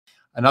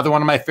Another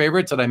one of my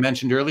favorites that I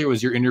mentioned earlier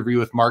was your interview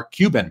with Mark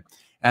Cuban.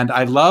 And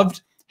I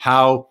loved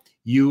how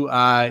you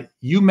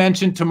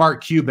mentioned to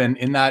Mark Cuban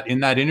in that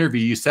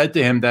interview, you said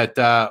to him that,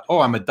 oh,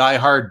 I'm a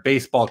diehard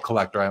baseball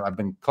collector. I've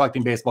been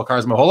collecting baseball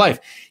cards my whole life.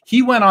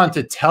 He went on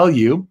to tell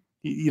you,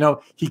 he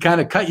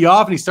kind of cut you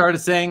off and he started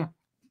saying,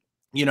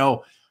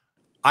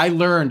 I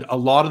learned a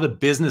lot of the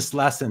business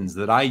lessons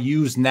that I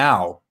use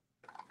now.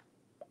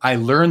 I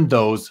learned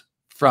those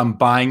from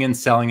buying and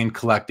selling and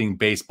collecting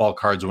baseball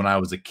cards when I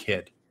was a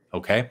kid.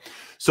 Okay.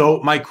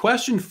 So my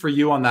question for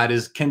you on that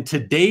is, can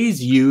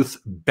today's youth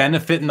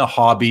benefit in the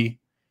hobby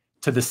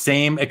to the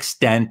same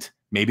extent,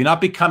 maybe not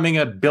becoming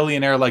a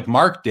billionaire like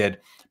Mark did,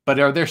 but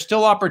are there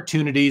still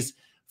opportunities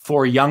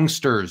for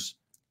youngsters,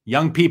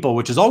 young people,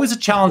 which is always a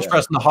challenge for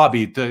us in the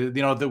hobby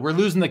that we're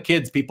losing the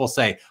kids, people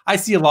say. I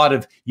see a lot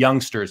of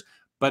youngsters,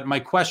 but my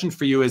question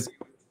for you is,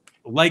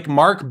 like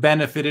Mark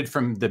benefited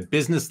from the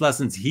business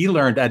lessons he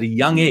learned at a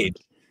young age,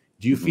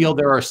 do you feel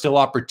there are still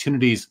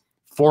opportunities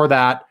for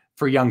that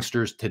for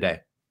youngsters today?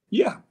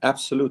 Yeah,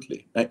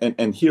 absolutely.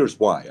 And here's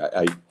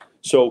why.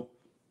 So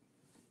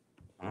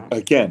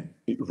again,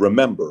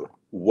 remember,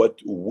 what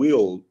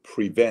will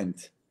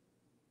prevent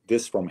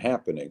this from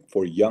happening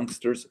for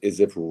youngsters is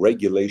if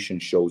regulation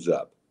shows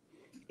up.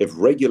 If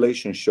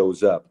regulation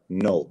shows up,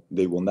 no,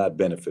 they will not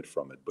benefit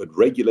from it. But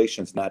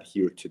regulation's not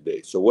here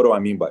today. So what do I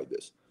mean by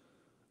this?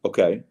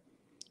 Okay,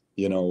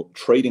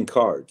 trading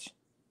cards,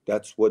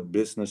 that's what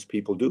business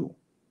people do.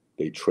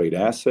 They trade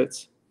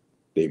assets,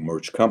 they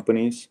merge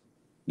companies,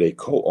 they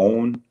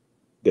co-own,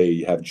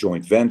 they have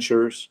joint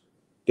ventures,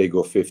 they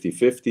go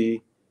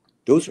 50-50.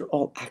 Those are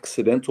all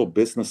accidental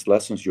business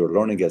lessons you're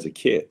learning as a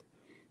kid.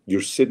 You're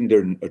sitting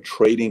there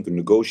trading,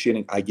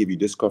 negotiating. I give you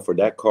this card for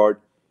that card.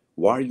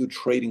 Why are you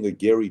trading a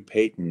Gary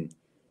Payton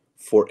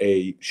for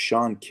a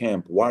Sean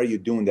Kemp? Why are you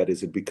doing that?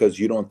 Is it because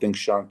you don't think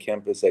Sean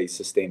Kemp is a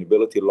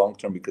sustainability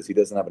long-term because he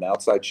doesn't have an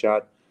outside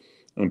shot?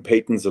 And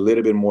Payton's a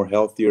little bit more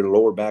healthier,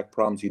 lower back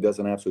problems he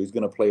doesn't have, so he's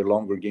going to play a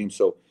longer game.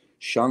 So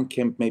Sean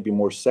Kemp may be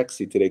more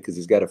sexy today because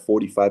he's got a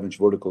 45-inch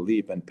vertical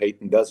leap and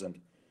Payton doesn't.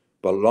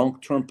 But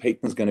long-term,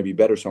 Payton's going to be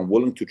better, so I'm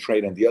willing to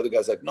trade. And the other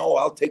guy's like, no,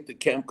 I'll take the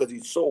Kemp because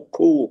he's so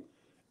cool.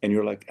 And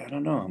you're like, I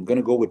don't know, I'm going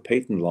to go with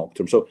Payton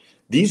long-term. So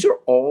these are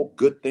all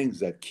good things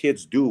that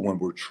kids do when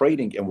we're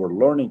trading and we're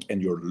learning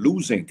and you're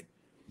losing.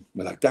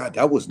 We're like,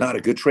 that was not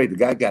a good trade. The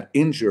guy got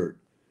injured.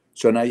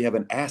 So now you have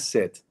an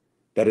asset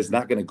that is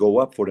not going to go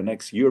up for the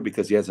next year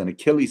because he has an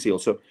Achilles heel.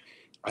 So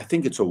I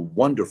think it's a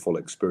wonderful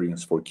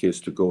experience for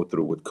kids to go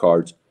through with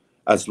cards,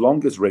 as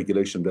long as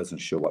regulation doesn't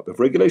show up. If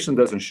regulation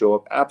doesn't show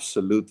up,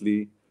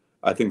 absolutely,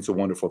 I think it's a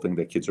wonderful thing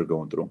that kids are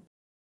going through.